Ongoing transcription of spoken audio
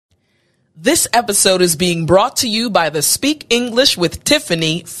This episode is being brought to you by the Speak English with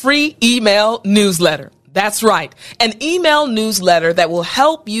Tiffany free email newsletter. That's right, an email newsletter that will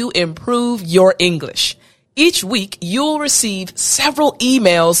help you improve your English. Each week, you'll receive several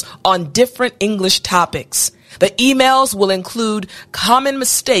emails on different English topics. The emails will include common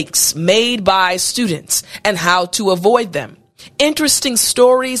mistakes made by students and how to avoid them, interesting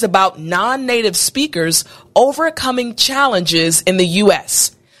stories about non-native speakers overcoming challenges in the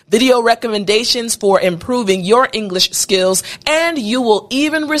U.S., video recommendations for improving your English skills, and you will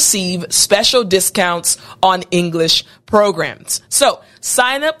even receive special discounts on English programs. So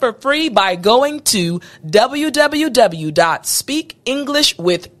sign up for free by going to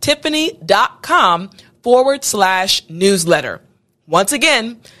www.speakenglishwithtiffany.com/newsletter. Once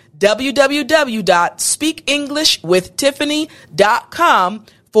again,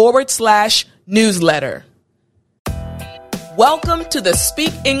 www.speakenglishwithtiffany.com/newsletter. Welcome to the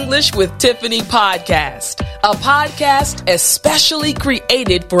Speak English with Tiffany podcast, a podcast especially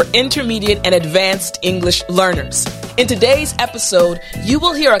created for intermediate and advanced English learners. In today's episode, you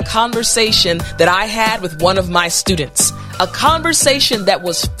will hear a conversation that I had with one of my students, a conversation that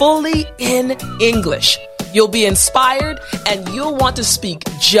was fully in English. You'll be inspired and you'll want to speak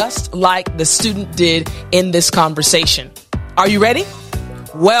just like the student did in this conversation. Are you ready?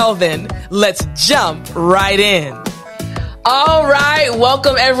 Well then, let's jump right in. All right,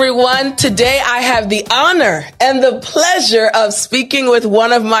 welcome everyone. Today I have the honor and the pleasure of speaking with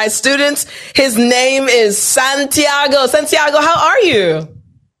one of my students. His name is Santiago. Santiago, how are you?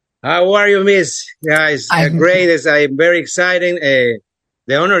 How are you, Miss? Guys, great. I'm very excited.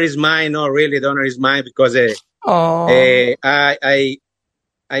 The honor is mine. No, really, the honor is mine because I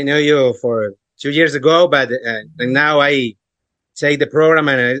know you for 2 years ago, but now I take the program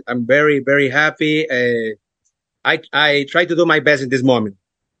and I'm very, very happy. I try to do my best in this moment.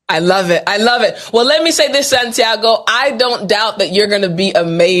 I love it. I love it. Well, let me say this, Santiago. I don't doubt that you're going to be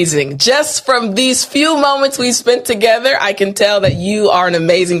amazing. Just from these few moments we spent together, I can tell that you are an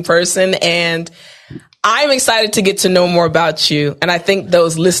amazing person, and I'm excited to get to know more about you. And I think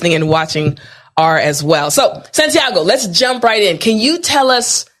those listening and watching are as well. So, Santiago, let's jump right in. Can you tell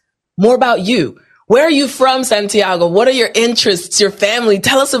us more about you? Where are you from, Santiago? What are your interests, your family?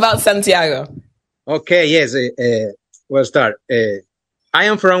 Tell us about Santiago. Okay, yes, we'll start. I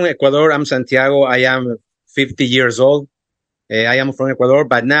am from Ecuador. I'm Santiago. I am 50 years old. I am from Ecuador,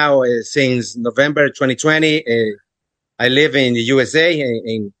 but now since November 2020, I live in the USA,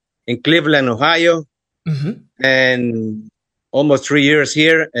 in Cleveland, Ohio, and almost 3 years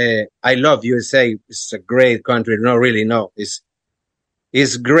here. I love USA. It's a great country. No, really, no. It's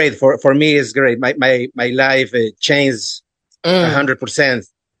great. For me, it's great. My life changed 100%.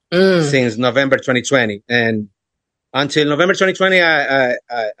 Since November 2020, and until November 2020, I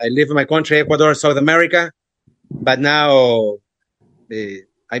live in my country, Ecuador, South America. But now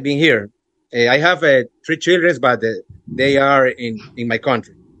I've been here. I have 3 children, but they are in my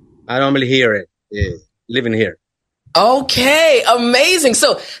country. I'm only here, living here. Okay, amazing.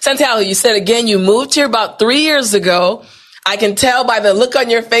 So, Santiago, you said again you moved here about 3 years ago. I can tell by the look on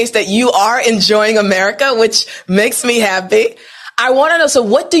your face that you are enjoying America, which makes me happy. I want to know, so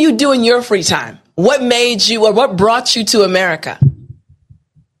what do you do in your free time? What made you, or what brought you to America?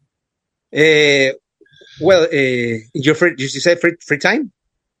 Your free, you say free time?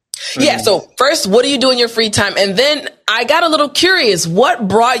 Yeah. So first, what do you do in your free time? And then I got a little curious. What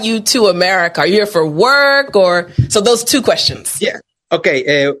brought you to America? Are you here for work or? So those 2 questions. Yeah.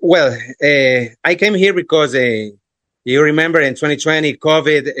 Okay. I came here because you remember in 2020,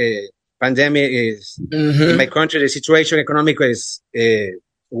 COVID, pandemic is in my country. The situation economic was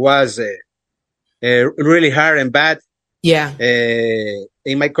really hard and bad. Yeah.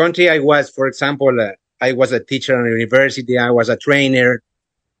 In my country, I was, for example, I was a teacher in a university. I was a trainer,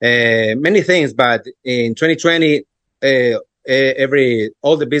 many things. But in 2020,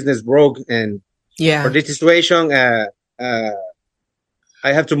 all the business broke, and for this situation, I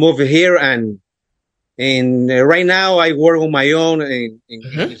have to move here and. Right now, I work on my own here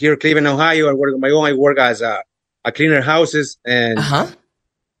in Cleveland, Ohio. I work on my own. I work as a cleaner houses, and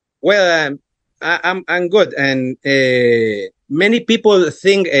I'm good. And many people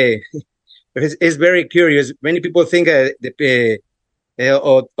think it's very curious. Many people think or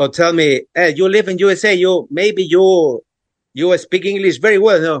tell me, hey, you live in USA. You speak English very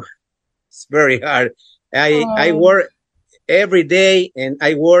well. No, it's very hard. I work every day, and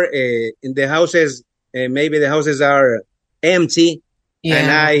I work in the houses. Maybe the houses are empty, and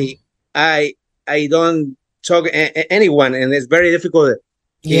I don't talk anyone, and it's very difficult.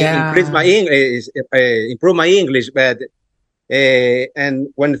 Improve my English, but And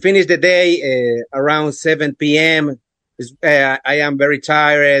when finish the day around 7 p.m., I am very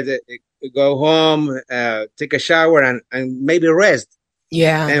tired. Go home, take a shower, and maybe rest.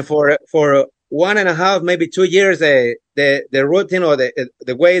 Yeah. And for 1.5, maybe 2 years, the routine or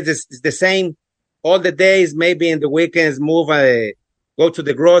the way is the same. All the days, maybe in the weekends, move, go to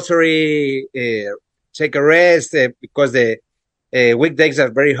the grocery, take a rest because the weekdays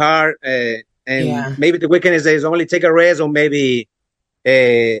are very hard. And maybe the weekend is only take a rest, or maybe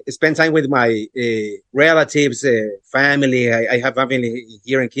spend time with my relatives, family. I have family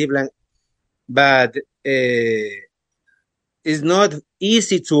here in Cleveland, but it's not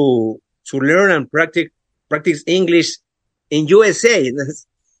easy to learn and practice English in USA.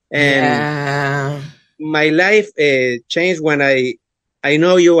 And my life changed when I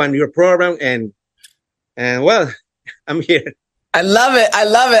know you and your program, and well, I'm here. I love it. I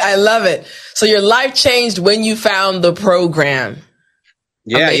love it. I love it. So your life changed when you found the program.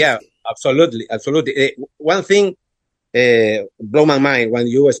 Yeah, amazing. Yeah, absolutely, absolutely. One thing blow my mind when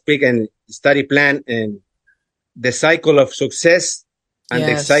you speak and study plan and the cycle of success and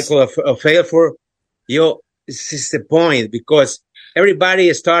the cycle of failure. This is the point, because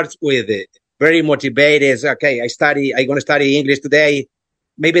everybody starts with it very motivated. Okay, I'm going to study English today.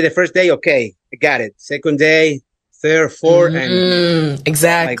 Maybe the first day, okay, I got it. Second day, third, fourth, and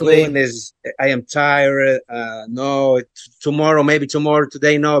exactly. My goodness, I am tired. No, tomorrow, maybe tomorrow.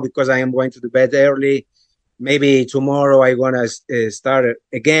 Today, no, because I am going to the bed early. Maybe tomorrow I'm gonna start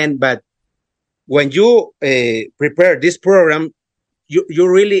again. But when you prepare this program, you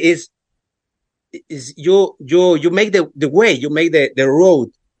really you make the way, you make the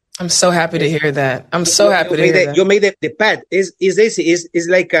road. I'm so happy to hear that. I'm so happy to hear that. You make the path. Is easy. Is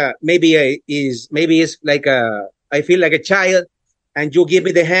like maybe it's like I feel like a child, and you give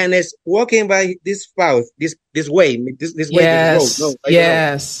me the hand is walking by this path, this way, this way, this road. No,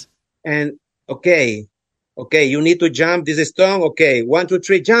 yes. And okay, you need to jump this stone. Okay, 1, 2,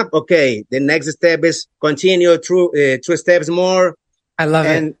 3, jump. Okay, the next step is continue through 2 steps more. I love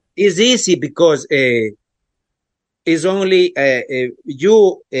it. And it's easy because it's only I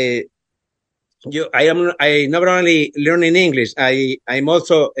not only learning English. I'm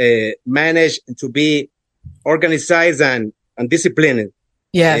also managed to be organized and disciplined.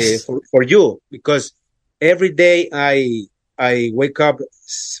 Yes. For you, because every day I wake up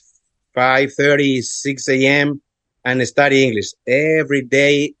 5:30, 6 a.m. and study English every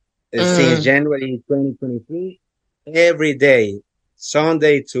day since January 2023. Every day,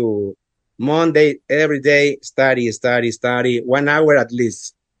 Sunday to Monday, every day, study, 1 hour at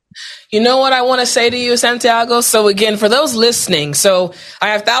least. You know what I want to say to you, Santiago? So again, for those listening, so I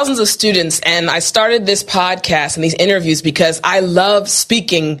have thousands of students, and I started this podcast and these interviews because I love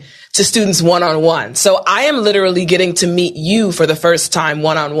speaking to students one-on-one. So I am literally getting to meet you for the first time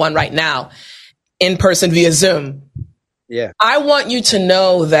one-on-one right now, in person via Zoom. Yeah. I want you to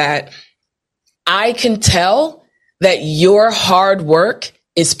know that I can tell that your hard work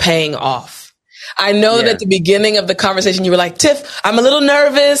is paying off. I know that at the beginning of the conversation, you were like, Tiff, I'm a little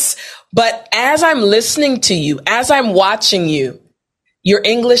nervous. But as I'm listening to you, as I'm watching you, your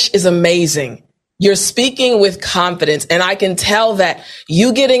English is amazing. You're speaking with confidence. And I can tell that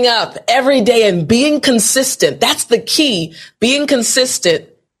you getting up every day and being consistent, that's the key. Being consistent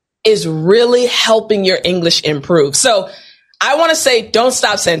is really helping your English improve. So I want to say, don't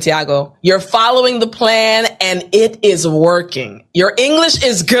stop, Santiago. You're following the plan and it is working. Your English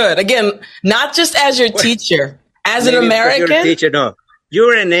is good. Again, not just as your teacher, as an American. You're a teacher, no.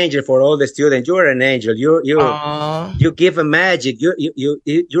 You're an angel for all the students. You're an angel. You give a magic.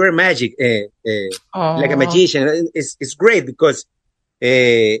 You're a magic, like a magician. It's great because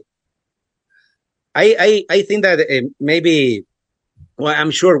I think that maybe, well, I'm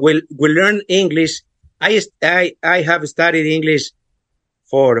sure we'll learn English. I have studied English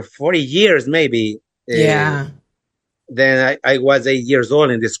for 40 years, maybe. Yeah. Then I was 8 years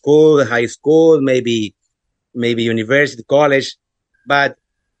old in the school, high school, maybe university, college. But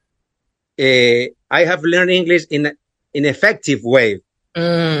I have learned English in an effective way.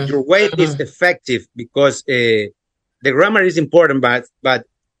 Your way is effective because the grammar is important, but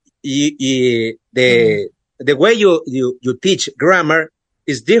the way you teach grammar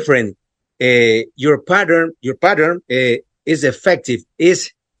is different. Your pattern is effective.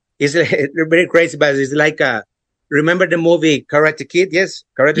 Is very crazy, but it's like remember the movie Karate Kid? Yes,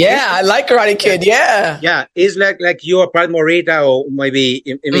 Karate Kid. Yeah, I like Karate Kid. Yeah, yeah. It's like you are Pat Morita or maybe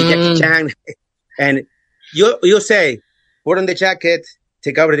Jackie Chan, and you say, put on the jacket,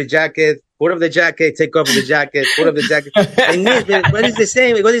 take off the jacket, put off the jacket, take off the jacket, put off the jacket. And what is the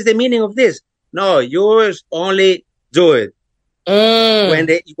same? What is the meaning of this? No, you only do it. You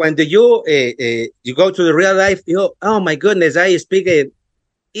go to the real life, oh my goodness, I speak it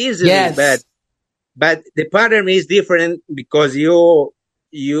easily, Yes. but the pattern is different because you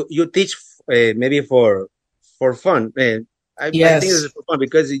teach maybe for fun. I think it's for fun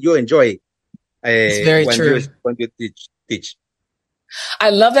because you enjoy It's very true. when you teach. I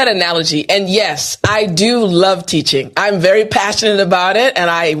love that analogy. And yes, I do love teaching. I'm very passionate about it and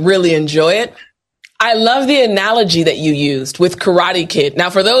I really enjoy it. I love the analogy that you used with Karate Kid. Now,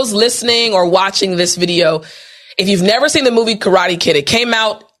 for those listening or watching this video, if you've never seen the movie Karate Kid, it came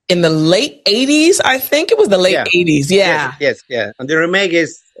out in the late 80s. I think it was the late 80s. Yeah. Yes. And the remake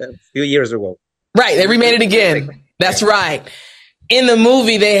is a few years ago. Right. They remade it again. That's right. In the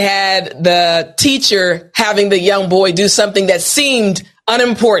movie, they had the teacher having the young boy do something that seemed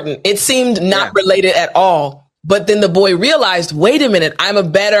unimportant. It seemed not related at all. But then the boy realized, wait a minute, I'm a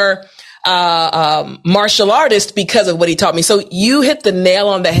better martial artist because of what he taught me. So you hit the nail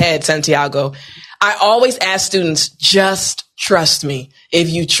on the head, Santiago. I always ask students, just trust me. If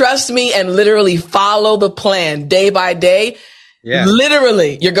you trust me and literally follow the plan day by day,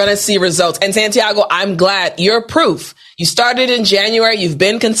 literally you're going to see results. And Santiago, I'm glad you're proof. You started in January. You've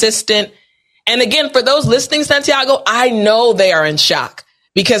been consistent. And again, for those listening, Santiago, I know they are in shock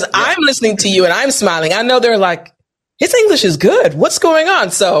because I'm listening to you and I'm smiling. I know they're like, his English is good. What's going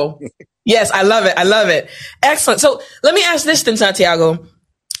on? So yes, I love it. I love it. Excellent. So let me ask this then, Santiago.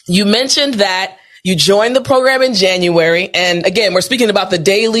 You mentioned that you joined the program in January. And again, we're speaking about the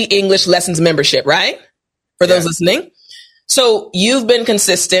daily English lessons membership, right? For those listening. So you've been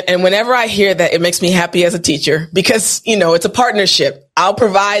consistent. And whenever I hear that, it makes me happy as a teacher because, you know, it's a partnership. I'll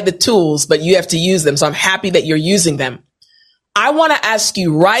provide the tools, but you have to use them. So I'm happy that you're using them. I want to ask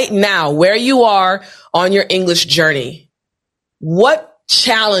you right now where you are on your English journey. What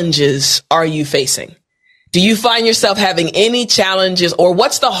challenges are you facing? Do you find yourself having any challenges, or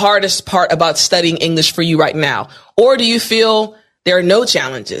what's the hardest part about studying English for you right now? Or do you feel there are no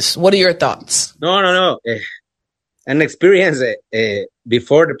challenges? What are your thoughts? No. An experience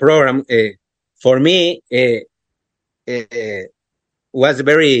before the program for me was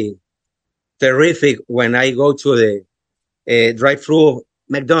very terrific when I go to the drive-through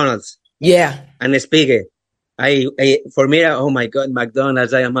McDonald's. Yeah, and speak. For me, oh my God,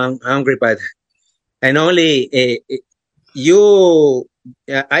 McDonald's! I am hungry, but and only I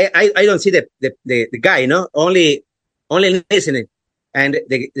don't see the guy, you know, only listening. And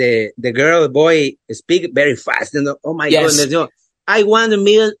the girl, boy, speak very fast. And oh my goodness, you know, I want a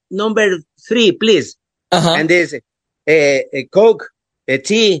meal number 3, please. And there's a Coke, a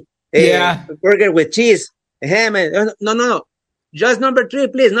tea, a burger with cheese, a ham. No, just number 3,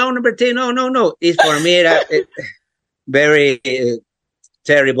 please. No, number 3, no. It's for me very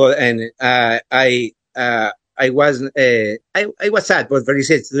terrible, and I was sad, but very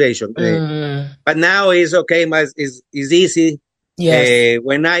sad situation. But now it's okay. It's easy. Yes.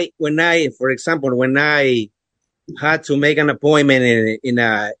 When I, for example, when I had to make an appointment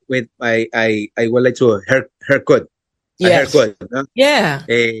with I would like to haircut. Yes. A haircut. No? Yeah.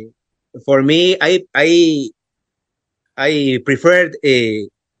 For me, I preferred to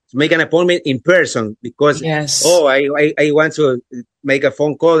make an appointment in person because I want to make a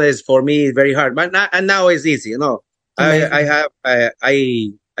phone call. Is for me very hard, but now it's easy. You know, I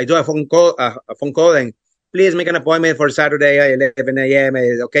do a phone call and. Please make an appointment for Saturday at 11 a.m.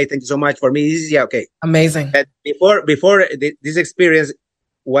 Okay, thank you so much. For me, this is okay. Amazing. But before this experience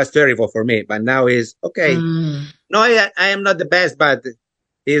was terrible for me, but now is okay. No, I am not the best, but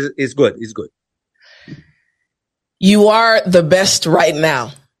it's good. It's good. You are the best right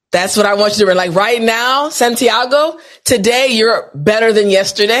now. That's what I want you to remember. Like right now, Santiago, today you're better than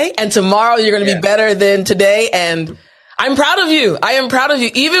yesterday, and tomorrow you're going to be better than today. And I'm proud of you. I am proud of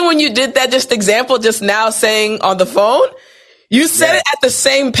you. Even when you did that just example just now saying on the phone, you said it at the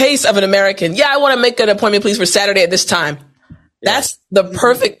same pace of an American. Yeah, I want to make an appointment, please, for Saturday at this time. That's the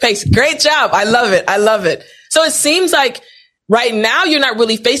perfect pace. Great job. I love it. I love it. So it seems like right now you're not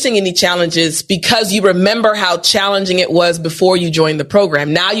really facing any challenges because you remember how challenging it was before you joined the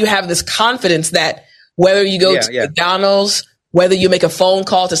program. Now you have this confidence that whether you go to McDonald's, whether you make a phone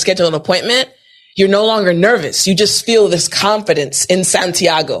call to schedule an appointment, you're no longer nervous. You just feel this confidence in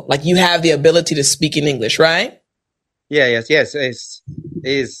Santiago, like you have the ability to speak in English, right? Yes.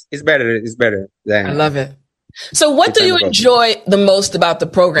 It's better. It's better than. I love it. So what do you enjoy the most about the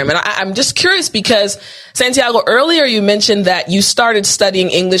program? And I'm just curious because Santiago, earlier you mentioned that you started studying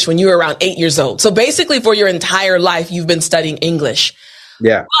English when you were around 8 years old. So basically for your entire life, you've been studying English.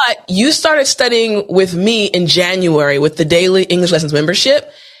 Yeah. But you started studying with me in January with the daily English lessons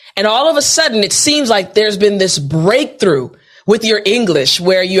membership. And all of a sudden, it seems like there's been this breakthrough with your English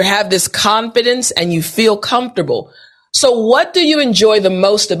where you have this confidence and you feel comfortable. So what do you enjoy the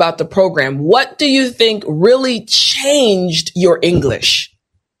most about the program? What do you think really changed your English?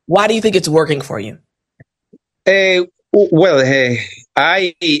 Why do you think it's working for you? Well,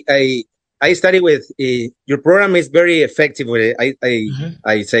 I study with your program is very effective.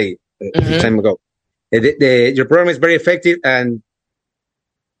 I say some time ago, your program is very effective, and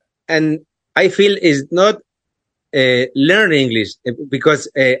I feel is not learn English because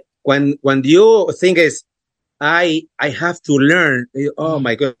when you think is I have to learn. Oh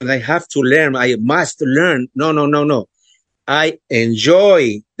my God, I have to learn. I must learn. No. I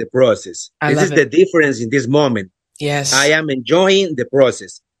enjoy the process. This is the difference in this moment. Yes, I am enjoying the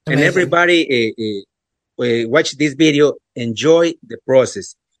process. Amazing. And everybody watch this video. Enjoy the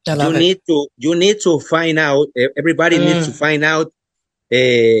process. You need to find out. Everybody needs to find out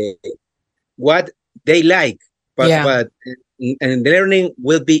what they like. But and learning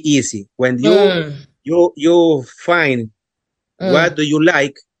will be easy when you find what do you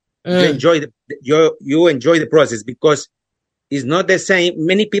like. You enjoy the process because it's not the same.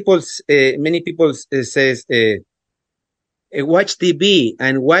 Many people says. Watch TV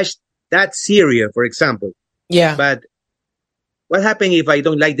and watch that serial, for example. Yeah. But what happens if I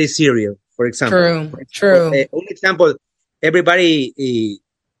don't like this serial, for example? True. One example, everybody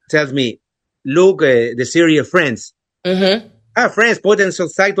tells me, look, the serial Friends. Friends, put in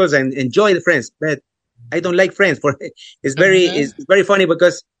subtitles and enjoy the Friends. But I don't like Friends. It's very funny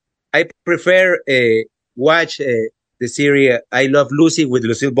because I prefer watch the series I Love Lucy with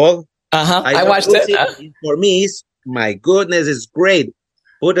Lucille Ball. I watched Lucy. It. For me, my goodness, it's great.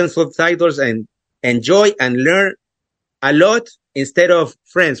 Put in subtitles and enjoy and learn a lot instead of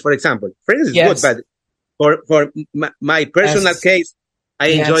Friends, for example. Friends is good, but for my personal case, I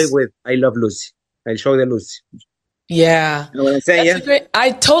enjoy with I Love Lucy. I show the Lucy. Yeah. You know what I'm saying? I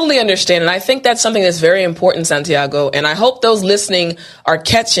totally understand. And I think that's something that's very important, Santiago. And I hope those listening are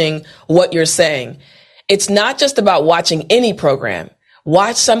catching what you're saying. It's not just about watching any program.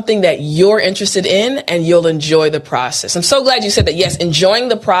 Watch something that you're interested in and you'll enjoy the process. I'm so glad you said that. Yes, enjoying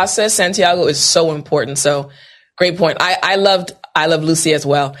the process, Santiago, is so important. So great point. I love Lucy as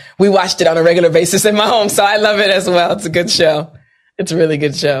well. We watched it on a regular basis in my home, so I love it as well. It's a good show. It's a really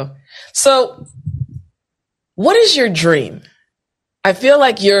good show. So what is your dream? I feel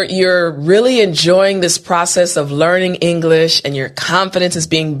like you're really enjoying this process of learning English and your confidence is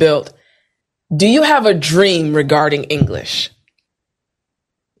being built. Do you have a dream regarding English?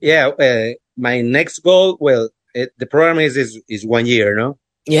 Yeah, my next goal, the program is 1 year, no?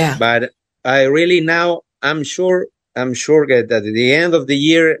 Yeah. But I really now, I'm sure that at the end of the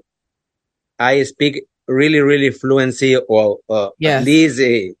year, I speak really, really fluency or at least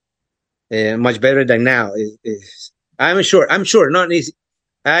much better than now. I'm sure, not easy.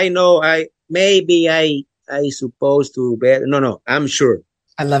 I know I supposed to better. No, I'm sure.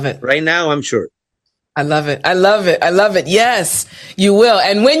 I love it. Right now, I'm sure. I love it. Yes, you will.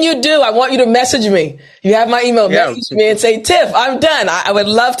 And when you do, I want you to message me. You have my email. Message me and say, Tiff, I'm done. I would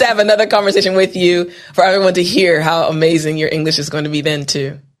love to have another conversation with you for everyone to hear how amazing your English is going to be then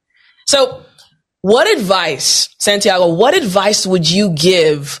too. So Santiago, what advice would you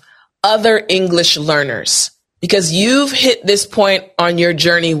give other English learners? Because you've hit this point on your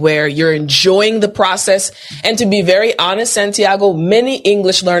journey where you're enjoying the process. And to be very honest, Santiago, many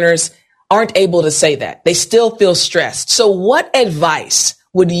English learners aren't able to say that. They still feel stressed. So what advice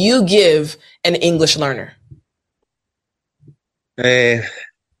would you give an English learner? The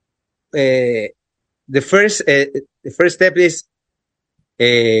first step is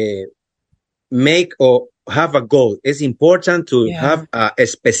make or have a goal. It's important to have a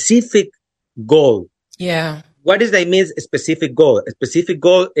specific goal. Yeah. What does that mean? A specific goal. A specific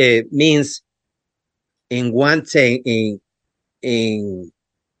goal means in one thing in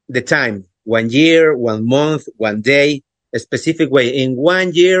the time, 1 year, 1 month, 1 day, a specific way. In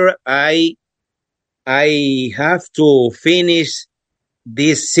 1 year, I have to finish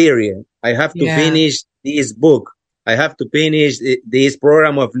this series. I have to finish this book. I have to finish this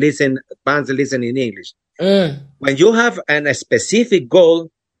program of advanced listening in English. When you have a specific goal,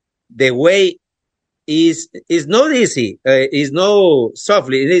 the way is not easy. It's no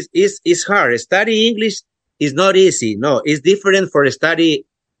softly. It's hard. Study English is not easy. No, it's different for study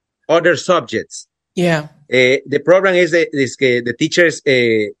other subjects. Yeah. The problem is the teachers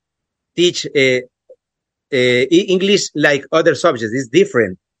teach English like other subjects. It's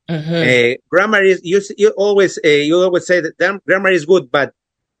different. Grammar is you always say that grammar is good, but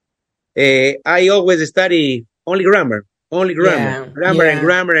I always study only grammar, grammar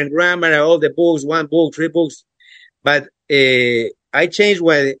and grammar, all the books, 1 book, 3 books. But I changed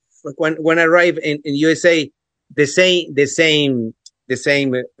when I arrived in USA, the same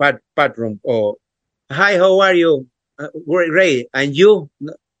pattern. Or hi, how are you? We're great, and you?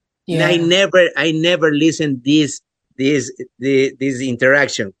 Yeah. I never listened this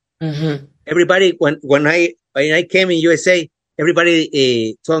interaction. Mm-hmm. Everybody when I came in USA,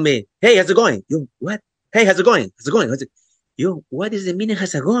 everybody told me, "Hey, how's it going? You what? Hey, how's it going? How's it going? You what is the meaning?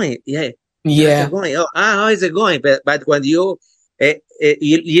 How's it going? Yeah, how's it going? Oh, how is it going? But when you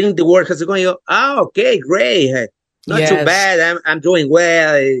you the word how's it going? Okay, great. Not too bad. I'm doing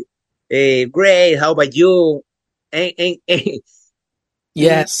well. Great. How about you? And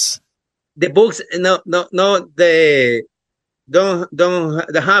yes. The books no they don't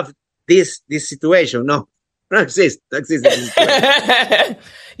have this situation. No, don't exist. This situation.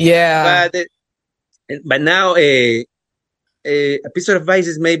 Yeah. But now a piece of advice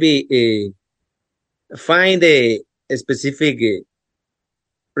is maybe find a specific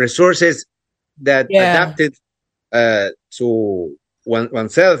resources that adapted to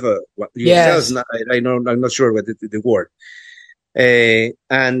oneself. Yourself. I'm not sure what the word.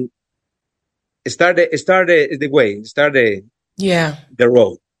 And start the way. Start the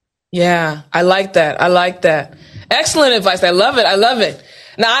road. Yeah, I like that. Excellent advice. I love it.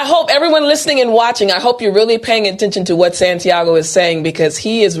 Now, I hope everyone listening and watching, I hope you're really paying attention to what Santiago is saying, because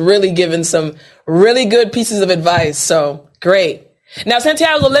he is really giving some really good pieces of advice. So great. Now,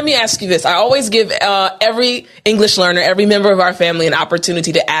 Santiago, let me ask you this. I always give every English learner, every member of our family, an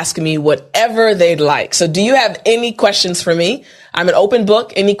opportunity to ask me whatever they'd like. So do you have any questions for me? I'm an open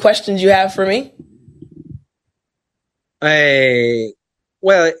book. Any questions you have for me?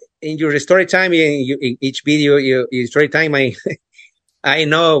 Well, in your story time, in each video, your story time, I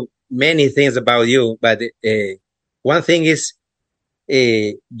know many things about you, but one thing is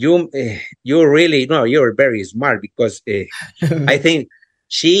you really you're very smart, because I think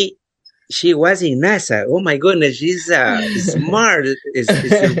she was in NASA. Oh my goodness, she's smart.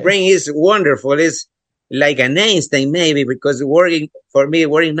 Her brain is wonderful. It's like an Einstein maybe, because working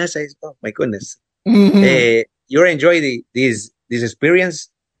NASA is, oh my goodness. Mm-hmm. You enjoy this experience?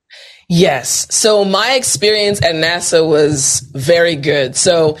 Yes. So my experience at NASA was very good.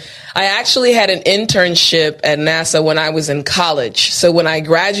 So I actually had an internship at NASA when I was in college. So when I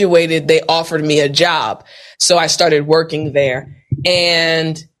graduated, they offered me a job. So I started working there,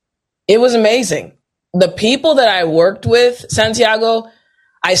 and it was amazing. The people that I worked with, Santiago,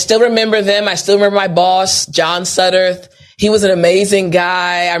 I still remember them. I still remember my boss, John Sutterth. He was an amazing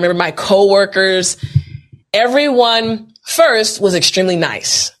guy. I remember my coworkers. Everyone, first, was extremely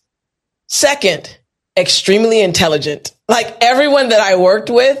nice. Second, extremely intelligent. Like everyone that I worked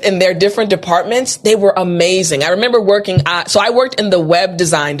with in their different departments, they were amazing. I remember I worked in the web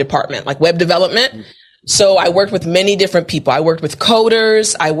design department, like web development. So I worked with many different people. I worked with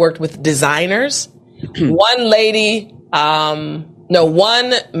coders. I worked with designers. One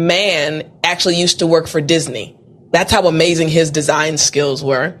man actually used to work for Disney. That's how amazing his design skills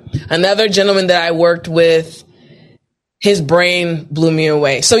were. Another gentleman that I worked with, his brain blew me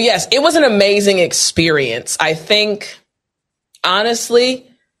away. So yes, it was an amazing experience. I think, honestly,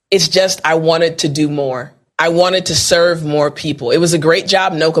 it's just I wanted to do more. I wanted to serve more people. It was a great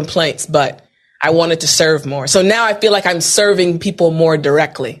job, no complaints, but I wanted to serve more. So now I feel like I'm serving people more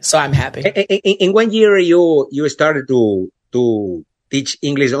directly. So I'm happy. In 1 year, you started to teach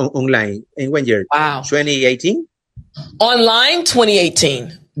English online. In 1 year? Wow. 2018? Online,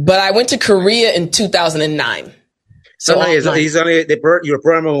 2018. But I went to Korea in 2009. So it's only your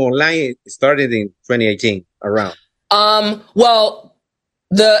program online started in 2018 around. Well,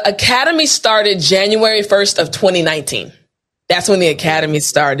 the academy started January 1st of 2019. That's when the academy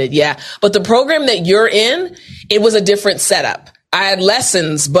started. Yeah. But the program that you're in, it was a different setup. I had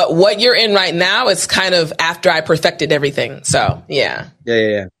lessons, but what you're in right now is kind of after I perfected everything. So yeah.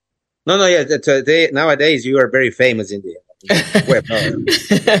 Yeah. No. Yeah. Nowadays you are very famous in the web.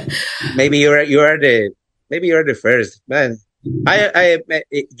 Maybe you are the first, man.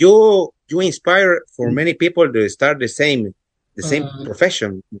 You inspire for many people to start the same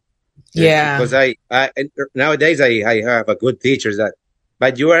profession. Yeah. Because I nowadays I have a good teachers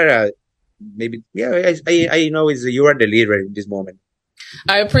but you are maybe I know you are the leader in this moment.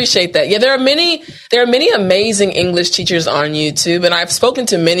 I appreciate that. Yeah, there are many amazing English teachers on YouTube, and I've spoken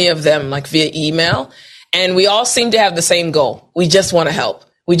to many of them like via email, and we all seem to have the same goal. We just want to help.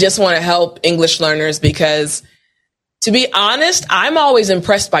 We just want to help English learners because, to be honest, I'm always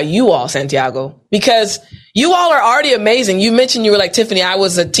impressed by you all, Santiago, because you all are already amazing. You mentioned you were like Tiffany. I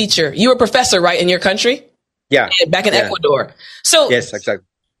was a teacher. You were a professor, right, in your country? Yeah. Back in Ecuador. So yes, exactly.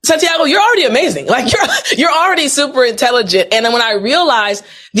 Santiago, you're already amazing. Like you're already super intelligent. And when I realized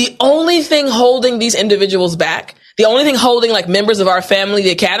the only thing holding these individuals back, the only thing holding like members of our family, the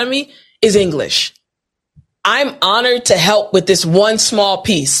academy, is English. I'm honored to help with this one small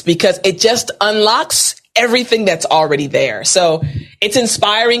piece because it just unlocks everything that's already there. So it's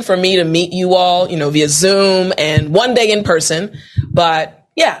inspiring for me to meet you all, via Zoom and one day in person. But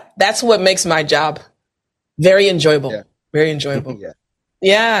yeah, that's what makes my job very enjoyable. Yeah. Very enjoyable. Yeah.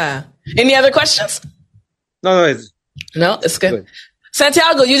 Yeah. Any other questions? No, it's good.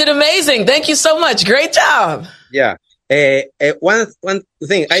 Santiago, you did amazing. Thank you so much. Great job. Yeah. One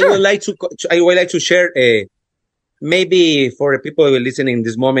thing sure. I would like to share, maybe for the people who are listening in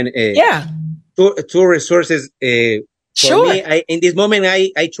this moment, two resources. For sure. me, in this moment,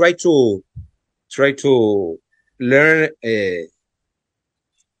 I try to learn,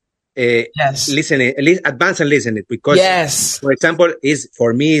 listening, advanced listening, because for example,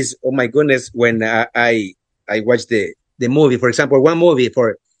 for me oh my goodness, when I watch the movie, for example, one movie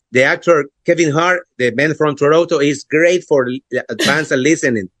for the actor Kevin Hart, the man from Toronto, is great for advanced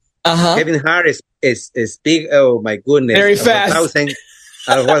listening. Kevin Hart is speak, oh my goodness, very fast,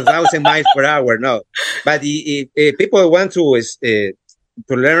 1,000 miles per hour. No, but if people want to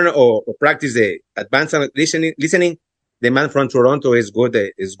learn or practice the advanced listening, the man from Toronto is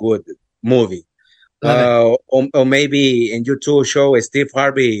good movie. Or maybe in YouTube show Steve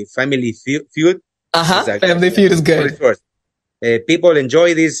Harvey Family Feud. Family Feud is good. People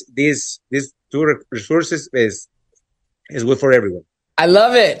enjoy these two resources. Is good for everyone. I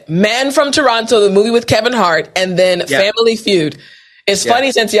love it. Man from Toronto, the movie with Kevin Hart, and then Family Feud. It's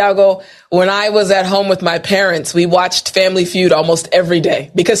funny, Santiago, when I was at home with my parents, we watched Family Feud almost every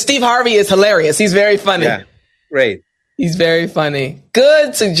day because Steve Harvey is hilarious. He's very funny. Yeah, great. He's very funny.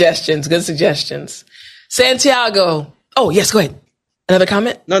 Good suggestions. Santiago. Oh, yes, go ahead. Another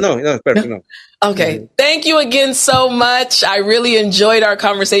comment? No, perfect. No. Okay. Thank you again so much. I really enjoyed our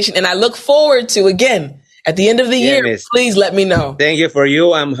conversation, and I look forward to, again, at the end of the year, miss. Please let me know. Thank you for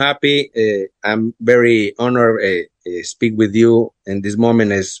you. I'm happy. I'm very honored speak with you. And this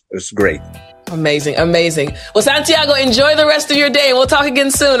moment is great. Amazing. Well, Santiago, enjoy the rest of your day. We'll talk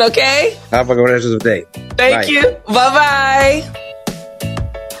again soon, okay? Have a good rest of the day. Thank you. Bye-bye.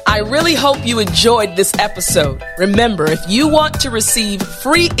 I really hope you enjoyed this episode. Remember, if you want to receive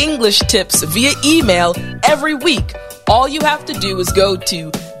free English tips via email every week, all you have to do is go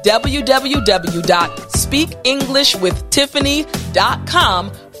to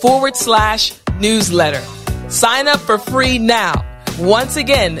www.speakenglishwithtiffany.com/newsletter. Sign up for free now. Once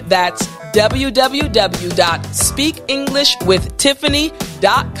again, that's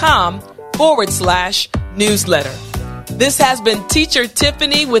www.speakenglishwithtiffany.com/newsletter. This has been Teacher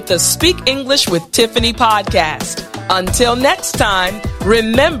Tiffany with the Speak English with Tiffany podcast. Until next time,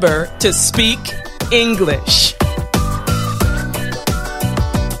 remember to speak English.